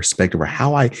my perspective or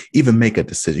how I even make a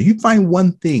decision. You find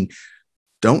one thing,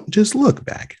 don't just look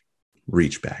back,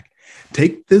 reach back.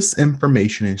 Take this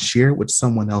information and share it with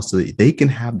someone else so that they can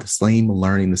have the same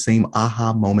learning, the same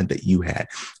aha moment that you had.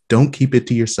 Don't keep it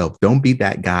to yourself. Don't be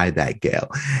that guy, that gal.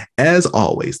 As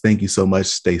always, thank you so much.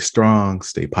 Stay strong,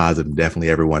 stay positive. Definitely,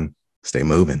 everyone, stay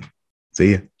moving.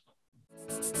 See ya.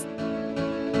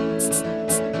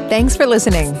 Thanks for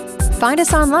listening. Find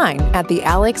us online at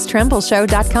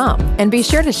thealextrembleshow.com and be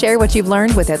sure to share what you've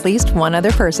learned with at least one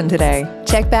other person today.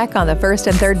 Check back on the first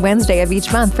and third Wednesday of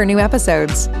each month for new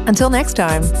episodes. Until next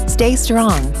time, stay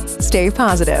strong, stay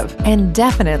positive, and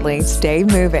definitely stay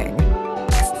moving.